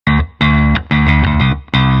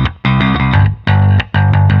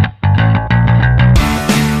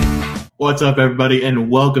What's up, everybody,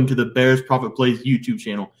 and welcome to the Bears Profit Plays YouTube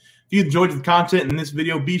channel. If you enjoyed the content in this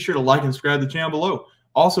video, be sure to like and subscribe to the channel below.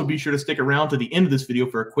 Also, be sure to stick around to the end of this video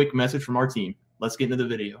for a quick message from our team. Let's get into the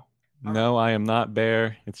video. No, I am not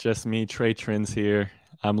Bear. It's just me, Trey Trends here.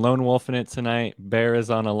 I'm lone wolfing it tonight. Bear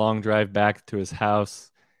is on a long drive back to his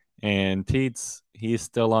house. And Teets, he's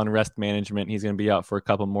still on rest management. He's going to be out for a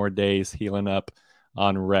couple more days, healing up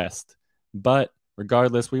on rest. But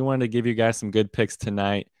regardless, we wanted to give you guys some good picks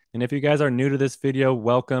tonight. And if you guys are new to this video,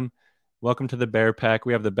 welcome. Welcome to the Bear Pack.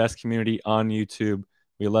 We have the best community on YouTube.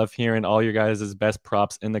 We love hearing all your guys' best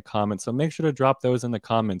props in the comments. So make sure to drop those in the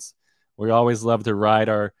comments. We always love to ride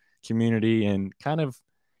our community and kind of,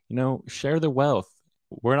 share the wealth.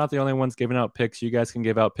 We're not the only ones giving out picks. You guys can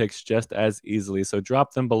give out picks just as easily. So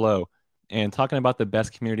drop them below. And talking about the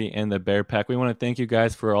best community in the Bear Pack, we want to thank you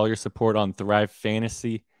guys for all your support on Thrive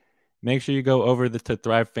Fantasy. Make sure you go over to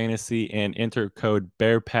Thrive Fantasy and enter code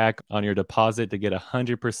BEARPACK on your deposit to get a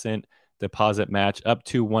 100% deposit match up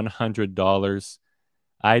to $100.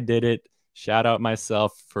 I did it. Shout out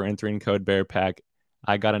myself for entering code BEARPACK.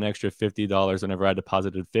 I got an extra $50 whenever I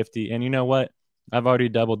deposited $50. And you know what? I've already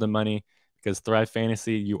doubled the money because Thrive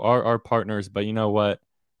Fantasy, you are our partners. But you know what?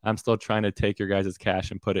 I'm still trying to take your guys' cash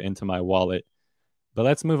and put it into my wallet. But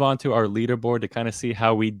let's move on to our leaderboard to kind of see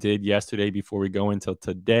how we did yesterday before we go into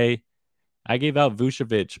today. I gave out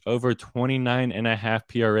Vucevic over 29.5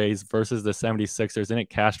 PRAs versus the 76ers, and it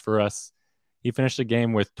cashed for us. He finished the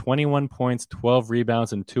game with 21 points, 12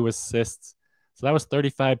 rebounds, and 2 assists. So that was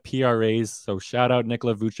 35 PRAs. So shout out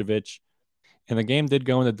Nikola Vucevic. And the game did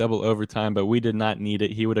go into double overtime, but we did not need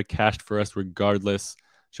it. He would have cashed for us regardless.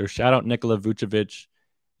 So shout out Nikola Vucevic.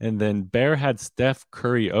 And then Bear had Steph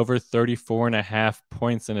Curry over 34.5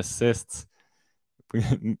 points and assists.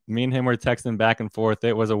 Me and him were texting back and forth.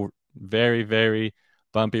 It was a very, very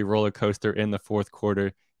bumpy roller coaster in the fourth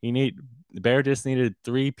quarter. Bear just needed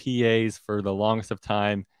 3 PAs for the longest of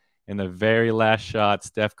time. In the very last shot,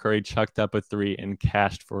 Steph Curry chucked up a 3 and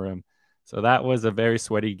cashed for him. So that was a very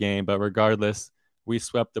sweaty game. But regardless, we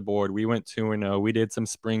swept the board. We went 2-0. We did some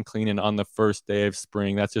spring cleaning on the first day of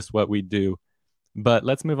spring. That's just what we do. But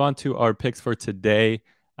let's move on to our picks for today.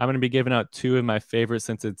 I'm going to be giving out 2 of my favorites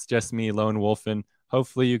since it's just me, lone wolfing.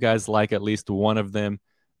 Hopefully you guys like at least one of them.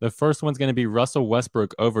 The first one's going to be Russell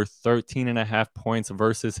Westbrook over 13.5 points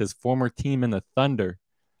versus his former team in the Thunder.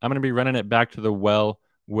 I'm going to be running it back to the well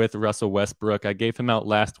with Russell Westbrook. I gave him out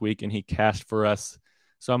last week and he cashed for us.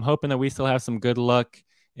 So I'm hoping that we still have some good luck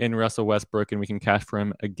in Russell Westbrook and we can cash for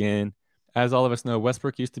him again. As all of us know,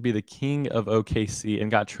 Westbrook used to be the king of OKC and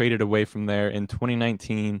got traded away from there in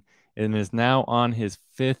 2019 and is now on his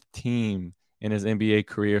 5th team in his NBA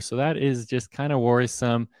career. So that is just kind of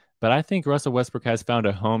worrisome. But I think Russell Westbrook has found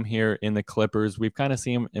a home here in the Clippers. We've kind of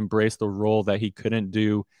seen him embrace the role that he couldn't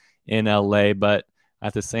do in LA, but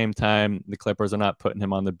at the same time, the Clippers are not putting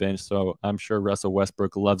him on the bench. So I'm sure Russell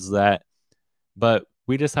Westbrook loves that. But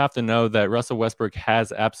we just have to know that Russell Westbrook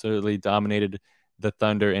has absolutely dominated the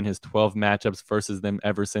Thunder in his 12 matchups versus them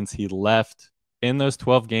ever since he left. In those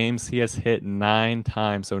 12 games, he has hit 9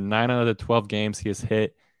 times. So 9 out of the 12 games he has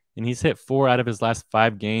hit. And he's hit 4 out of his last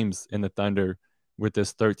 5 games in the Thunder with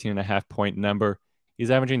this 13.5 point number.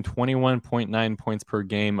 He's averaging 21.9 points per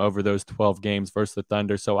game over those 12 games versus the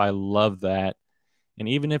Thunder. So I love that. And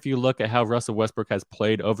even if you look at how Russell Westbrook has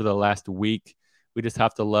played over the last week, we just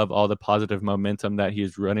have to love all the positive momentum that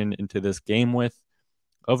he's running into this game with.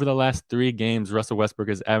 Over the last 3 games, Russell Westbrook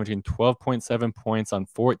is averaging 12.7 points on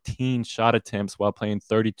 14 shot attempts while playing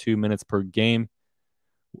 32 minutes per game.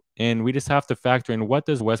 And we just have to factor in, what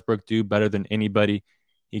does Westbrook do better than anybody?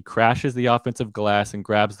 He crashes the offensive glass and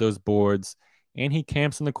grabs those boards, and he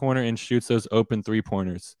camps in the corner and shoots those open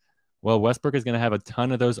 3-pointers. Well, Westbrook is going to have a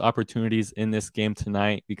ton of those opportunities in this game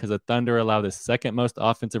tonight because the Thunder allow the 2nd most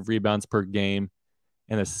offensive rebounds per game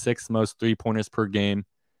and the 6th most 3-pointers per game.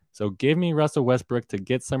 So give me Russell Westbrook to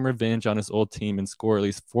get some revenge on his old team and score at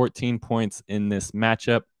least 14 points in this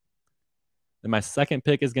matchup. Then my second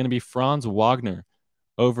pick is going to be Franz Wagner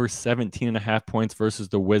over 17.5 points versus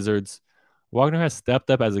the Wizards. Wagner has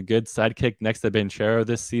stepped up as a good sidekick next to Banchero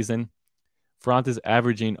this season. Franz is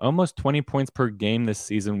averaging almost 20 points per game this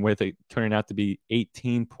season, with it turning out to be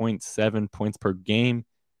 18.7 points per game.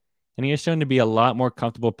 And he has shown to be a lot more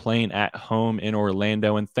comfortable playing at home in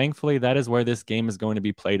Orlando, and thankfully that is where this game is going to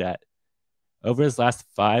be played at. Over his last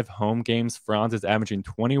 5 home games, Franz is averaging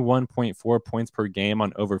 21.4 points per game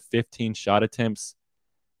on over 15 shot attempts.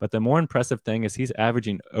 But the more impressive thing is he's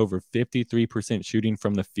averaging over 53% shooting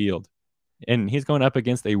from the field. And he's going up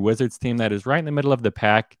against a Wizards team that is right in the middle of the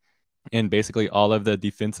pack in basically all of the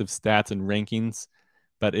defensive stats and rankings.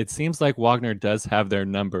 But it seems like Wagner does have their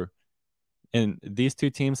number. And these two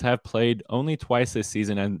teams have played only twice this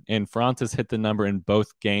season, and Franz has hit the number in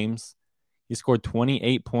both games. He scored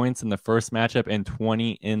 28 points in the first matchup and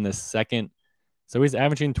 20 in the second. So he's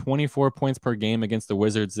averaging 24 points per game against the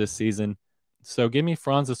Wizards this season. So give me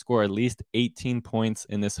Franz to score at least 18 points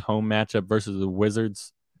in this home matchup versus the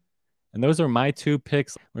Wizards. And those are my two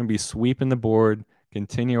picks. We're going to be sweeping the board,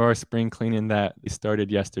 continue our spring cleaning that we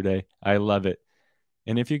started yesterday. I love it.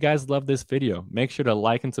 And if you guys love this video, make sure to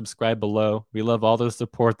like and subscribe below. We love all the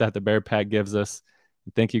support that the Bear Pack gives us.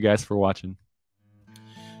 Thank you guys for watching.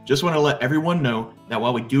 Just want to let everyone know that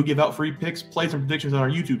while we do give out free picks, plays, and predictions on our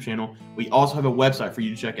YouTube channel, we also have a website for you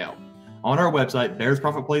to check out. On our website,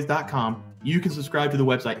 bearsprofitplays.com, you can subscribe to the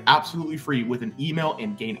website absolutely free with an email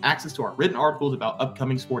and gain access to our written articles about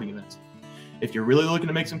upcoming sporting events. If you're really looking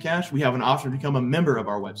to make some cash, we have an option to become a member of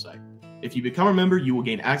our website. If you become a member, you will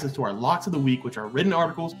gain access to our Locks of the Week, which are written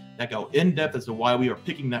articles that go in depth as to why we are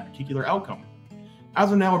picking that particular outcome.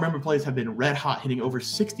 As of now, our member plays have been red hot, hitting over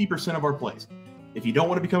 60% of our plays. If you don't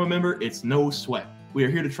want to become a member, it's no sweat. We are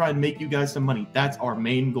here to try and make you guys some money. That's our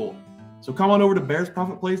main goal. So come on over to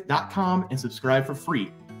bearsprofitplays.com and subscribe for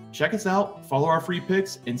free. Check us out, follow our free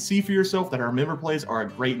picks, and see for yourself that our member plays are a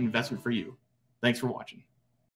great investment for you. Thanks for watching.